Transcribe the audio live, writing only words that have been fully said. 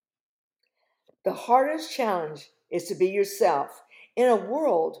The hardest challenge is to be yourself in a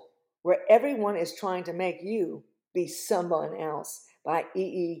world where everyone is trying to make you be someone else, by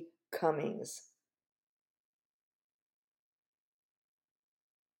E. Cummings.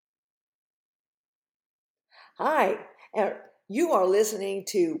 Hi, and you are listening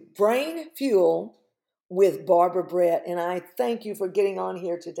to Brain Fuel with Barbara Britt, and I thank you for getting on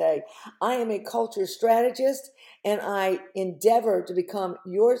here today. I am a culture strategist, and I endeavor to become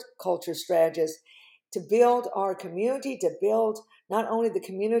your culture strategist to build our community, to build not only the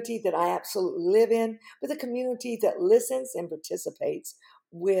community that I absolutely live in, but the community that listens and participates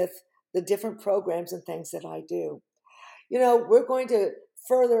with the different programs and things that I do. You know, we're going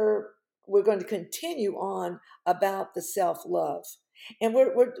to continue on about the self-love. And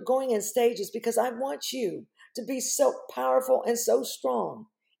we're going in stages because I want you to be so powerful and so strong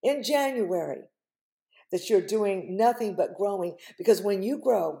in January that you're doing nothing but growing. Because when you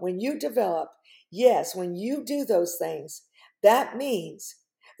grow, when you develop, yes, when you do those things, that means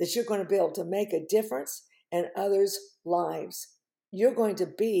that you're going to be able to make a difference in others' lives. You're going to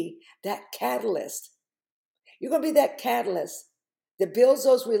be that catalyst. You're going to be that catalyst that builds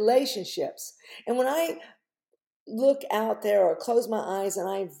those relationships. And when I look out there or close my eyes and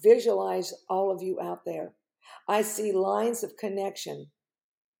I visualize all of you out there, I see lines of connection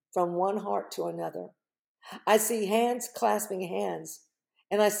from one heart to another. I see hands clasping hands,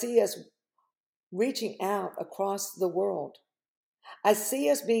 and I see us reaching out across the world. I see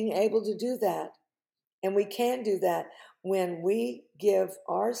us being able to do that, and we can do that when we give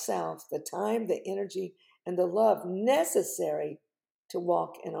ourselves the time, the energy, and the love necessary to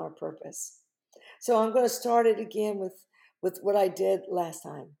walk in our purpose. So I'm going to start it again with what I did last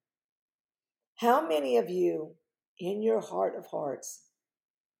time. How many of you, in your heart of hearts,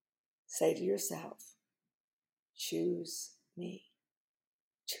 say to yourself, choose me?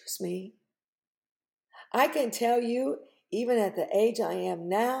 Choose me. I can tell you, even at the age I am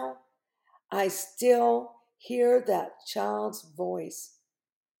now, I still hear that child's voice,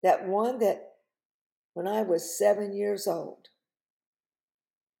 that one that when I was 7 years old,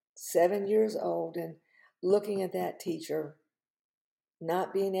 and looking at that teacher,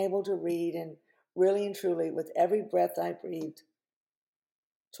 not being able to read, and really and truly, with every breath I breathed,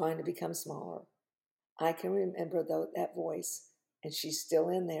 trying to become smaller. I can remember that voice, and she's still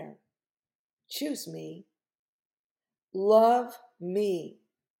in there. Choose me. Love me.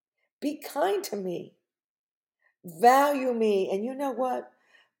 Be kind to me. Value me. And you know what?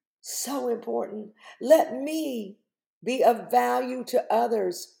 So important. Let me be of value to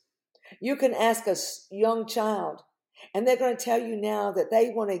others. You can ask a young child, and they're going to tell you now that they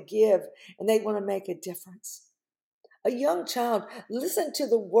want to give and they want to make a difference. A young child, listen to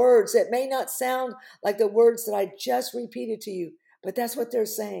the words that may not sound like the words that I just repeated to you, but that's what they're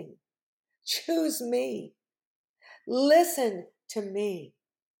saying. Choose me. Listen to me.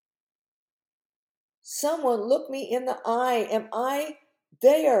 Someone look me in the eye. Am I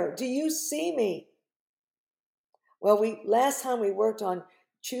there? Do you see me? Well, last time we worked on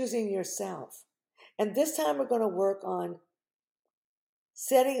choosing yourself. And this time we're going to work on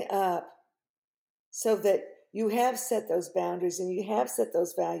setting up so that you have set those boundaries and you have set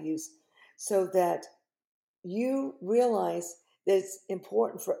those values so that you realize that it's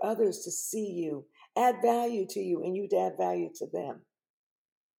important for others to see you, add value to you, and you to add value to them.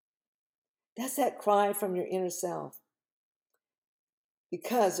 That's that cry from your inner self.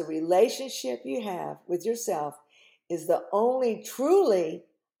 Because the relationship you have with yourself is the only truly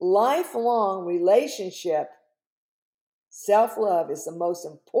lifelong relationship. Self-love is the most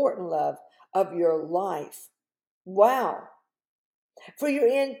important love of your life. Wow. For your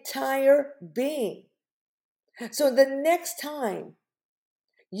entire being. So the next time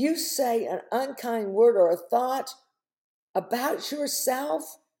you say an unkind word or a thought about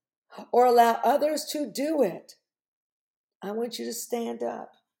yourself or allow others to do it, I want you to stand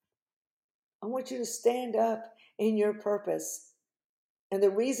up. I want you to stand up in your purpose and the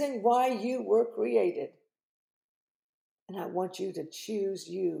reason why you were created. And I want you to choose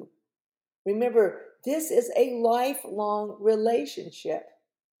you. Remember, this is a lifelong relationship.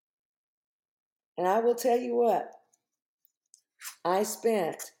 And I will tell you what, I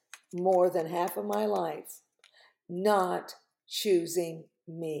spent more than half of my life not choosing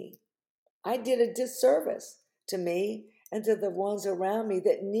me. I did a disservice to me and to the ones around me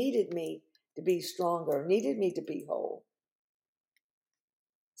that needed me to be stronger, needed me to be whole.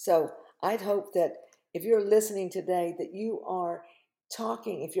 So I'd hope that if you're listening today, that you are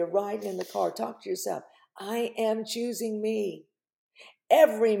talking, if you're riding in the car, talk to yourself. I am choosing me.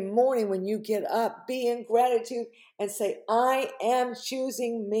 Every morning when you get up, be in gratitude and say, I am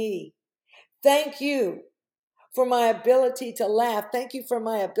choosing me. Thank you for my ability to laugh. Thank you for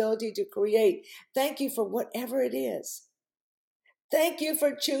my ability to create. Thank you for whatever it is. Thank you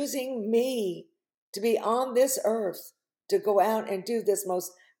for choosing me to be on this earth, to go out and do this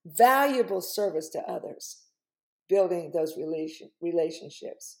most valuable service to others, building those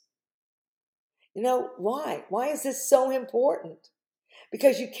relationships. You know, why? Why is this so important?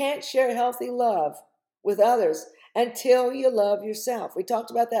 Because you can't share healthy love with others until you love yourself. We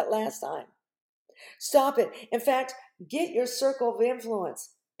talked about that last time. Stop it. In fact, get your circle of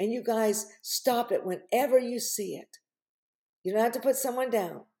influence and you guys stop it whenever you see it. You don't have to put someone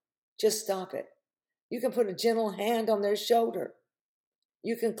down. Just stop it. You can put a gentle hand on their shoulder.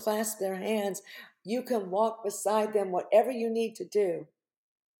 You can clasp their hands. You can walk beside them. Whatever you need to do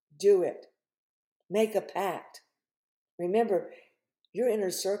it. Make a pact. Remember, your inner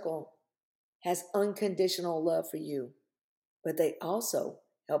circle has unconditional love for you, but they also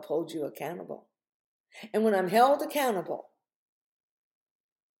help hold you accountable. And when I'm held accountable,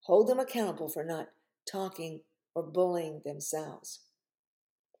 hold them accountable for not talking or bullying themselves.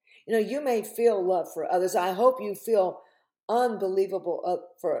 You know, you may feel love for others. I hope you feel unbelievable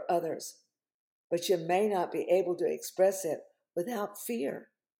for others, but you may not be able to express it without fear.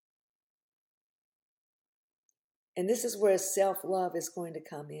 And this is where self-love is going to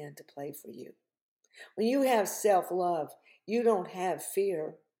come in to play for you. When you have self-love, you don't have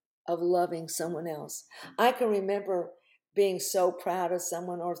fear of loving someone else. I can remember being so proud of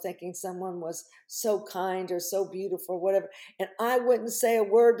someone or thinking someone was so kind or so beautiful or whatever, and I wouldn't say a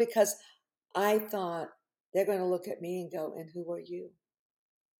word because I thought they're going to look at me and go, and who are you?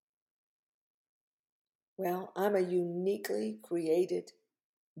 Well, I'm a uniquely created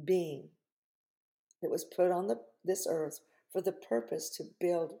being that was put on this earth for the purpose to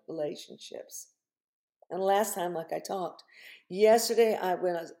build relationships. And last time, like I talked, yesterday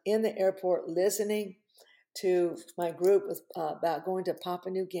when I was in the airport listening to my group about going to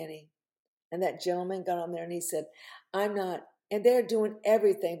Papua New Guinea, and that gentleman got on there and he said, I'm not, and they're doing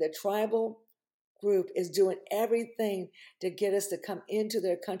everything. The tribal group is doing everything to get us to come into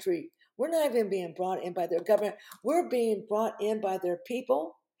their country. We're not even being brought in by their government. We're being brought in by their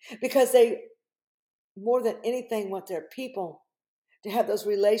people because they, more than anything, want their people to have those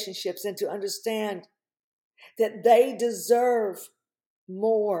relationships and to understand that they deserve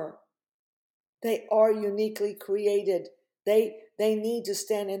more. They are uniquely created. They need to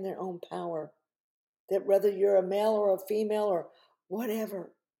stand in their own power. That whether you're a male or a female or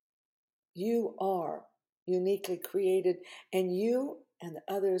whatever, you are uniquely created, and you and the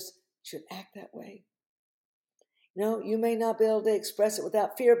others should act that way. No, you may not be able to express it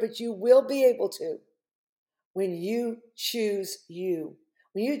without fear, but you will be able to when you choose you.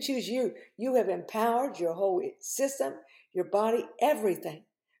 When you choose you, you have empowered your whole system, your body, everything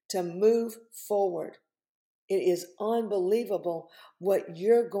to move forward. It is unbelievable what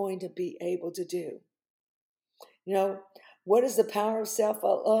you're going to be able to do. You know, what is the power of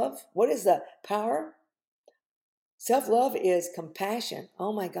self-love? What is the power? Self-love is compassion.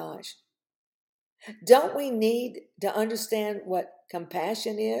 Oh my gosh. Don't we need to understand what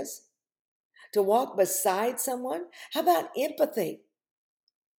compassion is? To walk beside someone? How about empathy?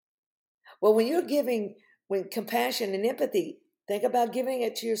 Well, when compassion and empathy, think about giving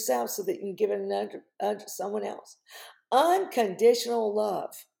it to yourself so that you can give it to someone else. Unconditional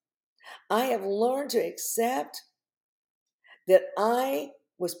love. I have learned to accept that I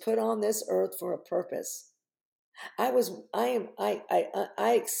was put on this earth for a purpose. I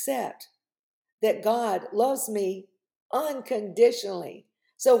accept that God loves me unconditionally.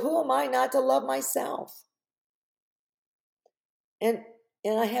 So who am I not to love myself? And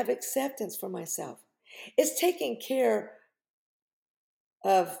I have acceptance for myself. It's taking care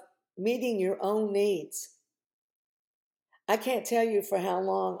of meeting your own needs. I can't tell you for how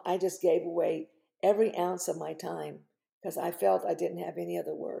long I just gave away every ounce of my time because I felt I didn't have any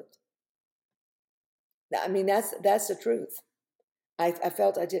other worth. I mean, that's the truth. I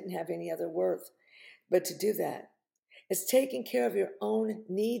felt I didn't have any other worth. But to do that, it's taking care of your own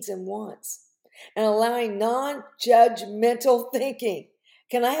needs and wants and allowing non-judgmental thinking.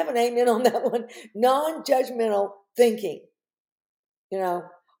 Can I have an amen on that one? Non-judgmental thinking.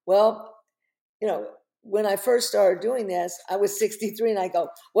 Well, when I first started doing this, I was 63 and I go,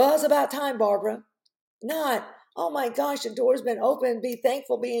 well, it's about time, Barbara. Not, oh my gosh, the door's been open. Be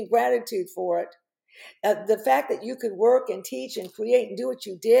thankful, be in gratitude for it. The fact that you could work and teach and create and do what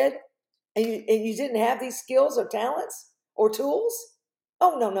you did, and you didn't have these skills or talents or tools?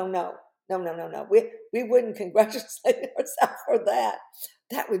 Oh, no. We wouldn't congratulate ourselves for that.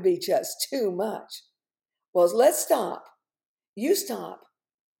 That would be just too much. Well, let's stop. You stop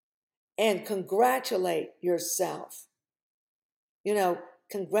and congratulate yourself. You know,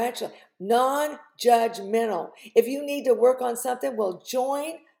 congratulate, non-judgmental. If you need to work on something, well,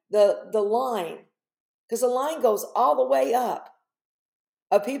 join the line, because the line goes all the way up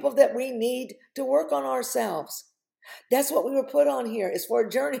of people that we need to work on ourselves. That's what we were put on here, is for a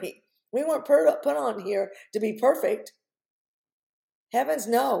journey. We weren't put on here to be perfect. Heavens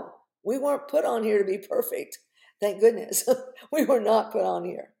no, we weren't put on here to be perfect. Thank goodness. We were not put on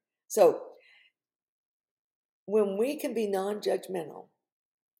here. So when we can be non-judgmental,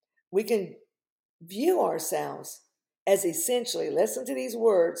 we can view ourselves as essentially, listen to these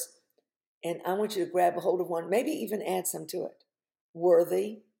words, and I want you to grab a hold of one, maybe even add some to it.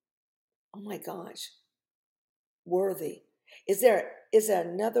 Worthy. Oh my gosh. Worthy. Is there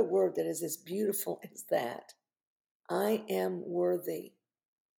another word that is as beautiful as that? I am worthy.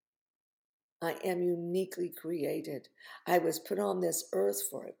 I am uniquely created. I was put on this earth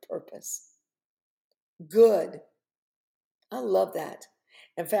for a purpose. Good. I love that.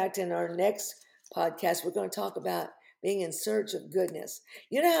 In fact, in our next podcast, we're going to talk about being in search of goodness.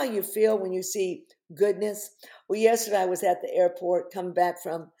 You know how you feel when you see goodness? Well, yesterday I was at the airport coming back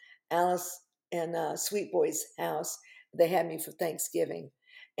from Alice and Sweet Boy's house. They had me for Thanksgiving.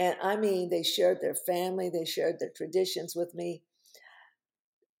 And I mean, they shared their family, they shared their traditions with me.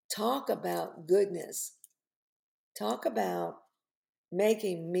 Talk about goodness. Talk about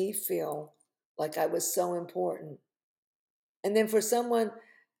making me feel like I was so important. And then for someone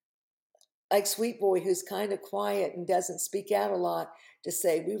like Sweet Boy, who's kind of quiet and doesn't speak out a lot, to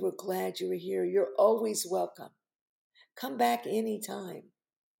say, we were glad you were here. You're always welcome. Come back anytime.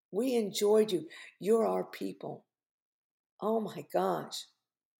 We enjoyed you. You're our people. Oh my gosh.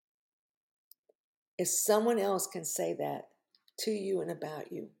 If someone else can say that to you and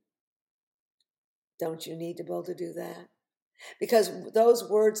about you, don't you need to be able to do that? Because those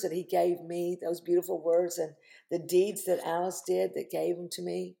words that he gave me, those beautiful words, and the deeds that Alice did that gave them to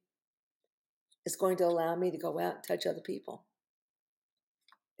me, is going to allow me to go out and touch other people.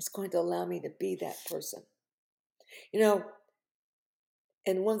 It's going to allow me to be that person. You know,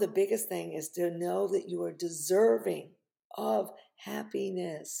 and one of the biggest things is to know that you are deserving of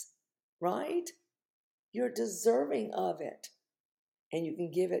happiness, right? You're deserving of it, and you can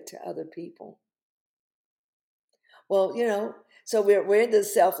give it to other people. Well, you know, so we're into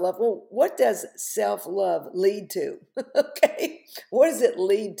self-love. Well, what does self-love lead to? Okay, what does it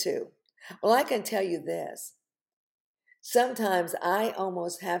lead to? Well, I can tell you this. Sometimes I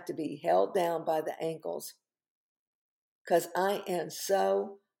almost have to be held down by the ankles because I am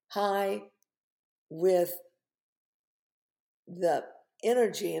so high with the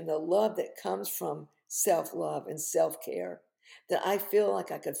energy and the love that comes from self-love and self-care that I feel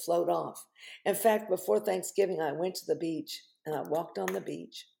like I could float off. In fact, before Thanksgiving, I went to the beach and I walked on the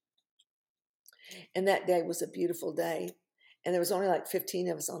beach. And that day was a beautiful day. And there was only like 15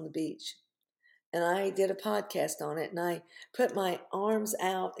 of us on the beach. And I did a podcast on it. And I put my arms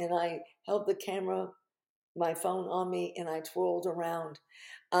out and I held the camera, my phone on me, and I twirled around.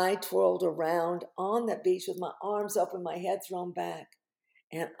 I twirled around on that beach with my arms up and my head thrown back.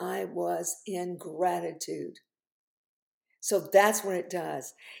 And I was in gratitude. So that's what it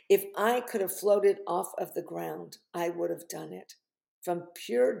does. If I could have floated off of the ground, I would have done it from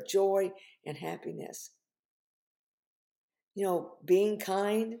pure joy and happiness. You know, being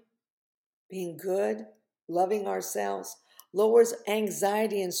kind, being good, loving ourselves lowers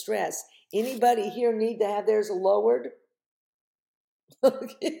anxiety and stress. Anybody here need to have theirs lowered?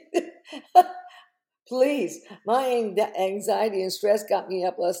 Please. My anxiety and stress got me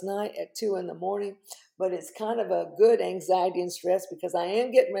up last night at 2 a.m, but it's kind of a good anxiety and stress because I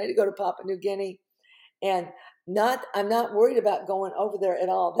am getting ready to go to Papua New Guinea, and I'm not worried about going over there at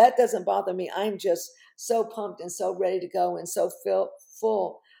all. That doesn't bother me. I'm just so pumped and so ready to go and so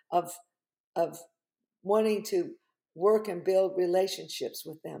full of wanting to work and build relationships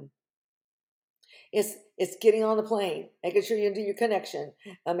with them. It's getting on the plane, making sure you do your connection,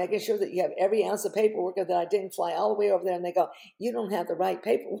 making sure that you have every ounce of paperwork, that I didn't fly all the way over there and they go, you don't have the right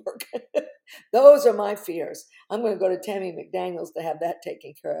paperwork. Those are my fears. I'm going to go to Tammy McDaniels to have that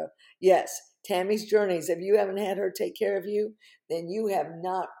taken care of. Yes, Tammy's Journeys. If you haven't had her take care of you, then you have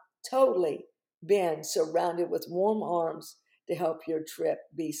not totally been surrounded with warm arms to help your trip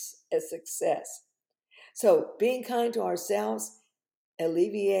be a success. So being kind to ourselves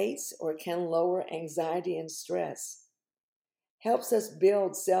alleviates or can lower anxiety and stress, helps us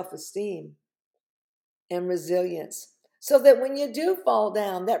build self-esteem and resilience, so that when you do fall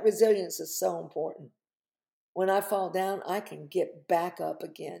down, that resilience is so important. When I fall down, I can get back up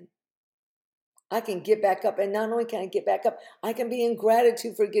again. I can get back up. And not only can I get back up, I can be in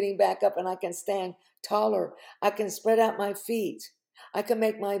gratitude for getting back up, and I can stand taller. I can spread out my feet. I can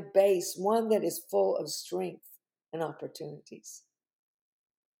make my base one that is full of strength and opportunities.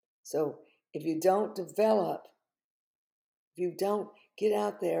 So if you don't develop, if you don't get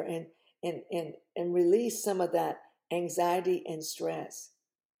out there and release some of that anxiety and stress,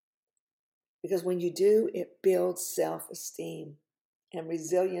 because when you do, it builds self-esteem and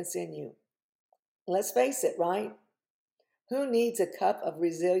resilience in you. Let's face it, right? Who needs a cup of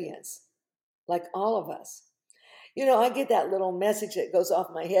resilience? Like all of us. I get that little message that goes off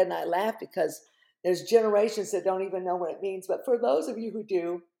my head and I laugh because there's generations that don't even know what it means. But for those of you who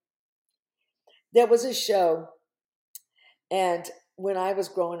do, there was a show, and when I was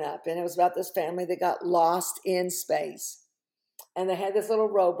growing up, and it was about this family that got lost in space. And they had this little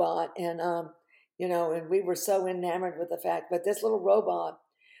robot, and and we were so enamored with the fact, but this little robot,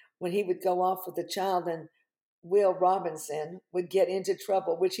 when he would go off with the child, and Will Robinson would get into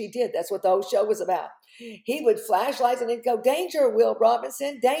trouble, which he did. That's what the whole show was about. He would flash lights and he'd go, "Danger, Will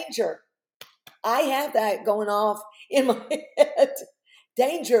Robinson, danger." I have that going off in my head.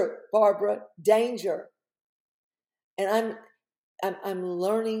 Danger, Barbara, danger. And I'm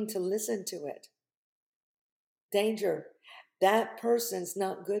learning to listen to it. Danger. That person's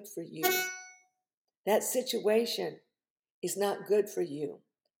not good for you. That situation is not good for you.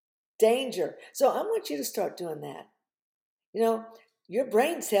 Danger. So I want you to start doing that. Your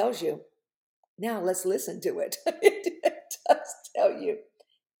brain tells you. Now let's listen to it. It does tell you.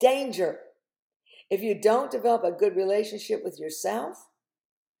 Danger. If you don't develop a good relationship with yourself,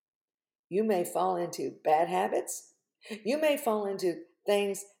 you may fall into bad habits. You may fall into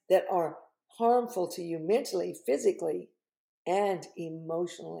things that are harmful to you mentally, physically, and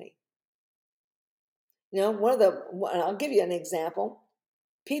emotionally. I'll give you an example.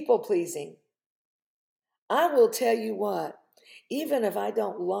 People pleasing. I will tell you what, even if I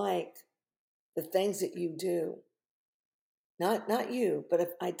don't like the things that you do, not you, but if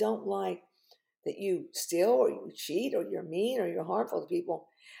I don't like that you steal or you cheat or you're mean or you're harmful to people,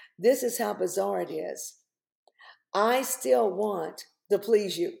 this is how bizarre it is. I still want to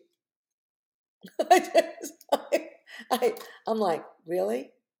please you. I'm like,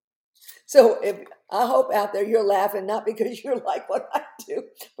 really? So I hope out there you're laughing, not because you're like what I do,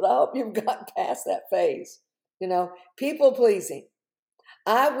 but I hope you've gotten past that phase. People pleasing.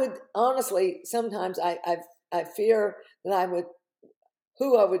 I would honestly, sometimes I fear that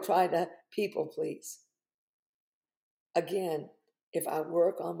who I would try to people please. Again, if I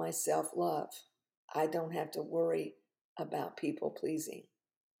work on my self-love, I don't have to worry about people pleasing.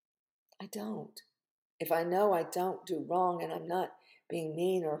 I don't. If I know I don't do wrong and I'm not being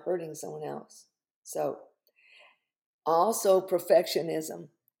mean or hurting someone else. So, also perfectionism.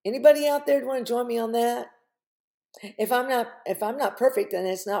 Anybody out there want to join me on that? If I'm not perfect and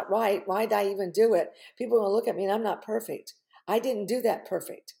it's not right, why'd I even do it? People are going to look at me and I'm not perfect. I didn't do that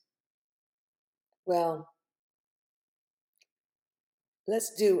perfect. Well,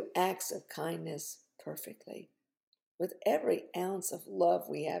 let's do acts of kindness perfectly with every ounce of love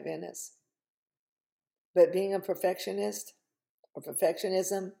we have in us. But being a perfectionist or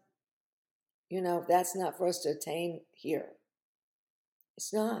perfectionism, that's not for us to attain here.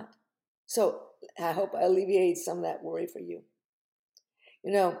 It's not. So I hope I alleviated some of that worry for you.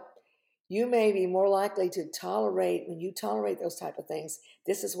 You may be more likely to tolerate, when you tolerate those type of things,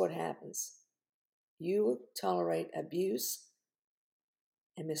 this is what happens. You tolerate abuse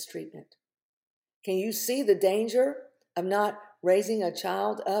and mistreatment. Can you see the danger of not raising a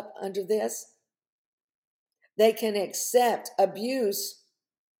child up under this? They can accept abuse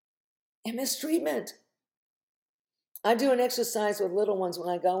and mistreatment. I do an exercise with little ones when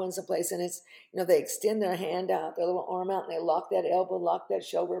I go in someplace, and it's, they extend their hand out, their little arm out, and they lock that elbow, lock that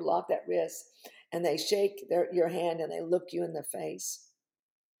shoulder, lock that wrist, and they shake your hand and they look you in the face.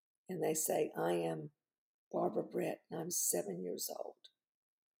 And they say, "I am Barbara Britt, and I'm 7 years old.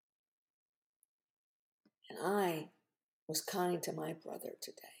 And I was kind to my brother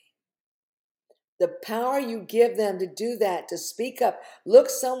today." The power you give them to do that, to speak up, look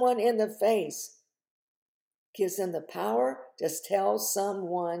someone in the face, gives them the power to tell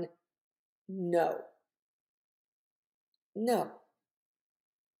someone no. No.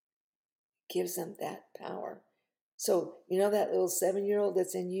 Gives them that power. So, that little 7-year-old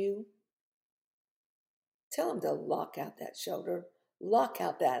that's in you? Tell them to lock out that shoulder, lock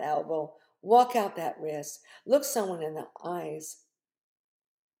out that elbow, walk out that wrist, look someone in the eyes,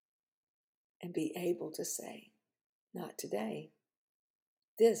 and be able to say, "Not today.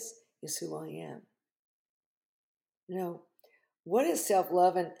 This is who I am." What is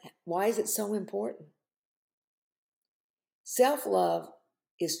self-love and why is it so important? Self-love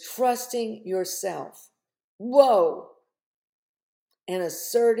is trusting yourself. Whoa! And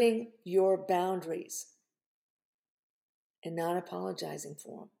asserting your boundaries and not apologizing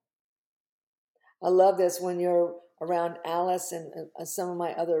for them. I love this when you're around Alice and some of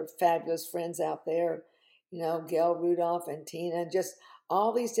my other fabulous friends out there, Gail Rudolph and Tina, just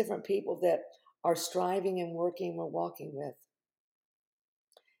all these different people that are striving and working we're walking with.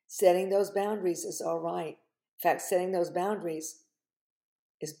 Setting those boundaries is all right. In fact, setting those boundaries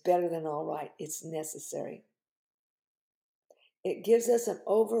is better than all right. It's necessary. It gives us an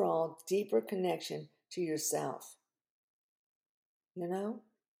overall deeper connection to yourself.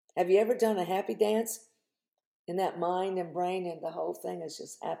 Have you ever done a happy dance? In that mind and brain and the whole thing is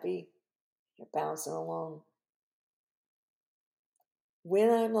just happy. You're bouncing along. When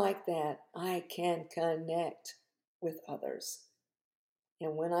I'm like that, I can connect with others.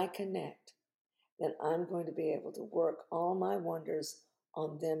 And when I connect, then I'm going to be able to work all my wonders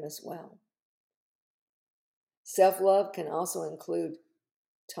on them as well. Self-love can also include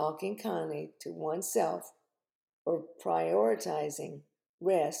talking kindly to oneself or prioritizing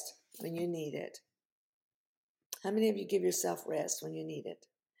rest when you need it. How many of you give yourself rest when you need it?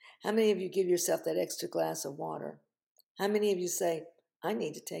 How many of you give yourself that extra glass of water? How many of you say, I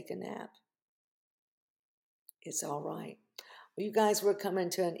need to take a nap? It's all right. Well, you guys, we're coming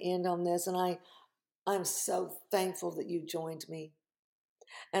to an end on this, and I'm so thankful that you joined me.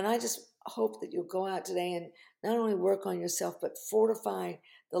 And I just hope that you'll go out today and not only work on yourself, but fortify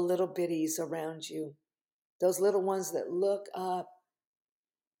the little bitties around you. Those little ones that look up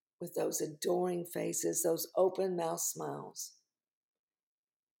with those adoring faces, those open mouth smiles.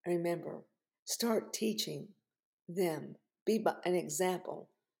 And remember, start teaching them. Be an example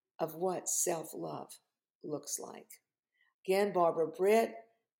of what self-love looks like. Again, Barbara Britt,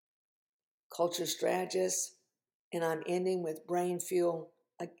 culture strategist, and I'm ending with brain fuel.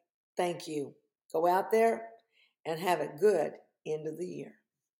 Thank you. Go out there and have a good end of the year.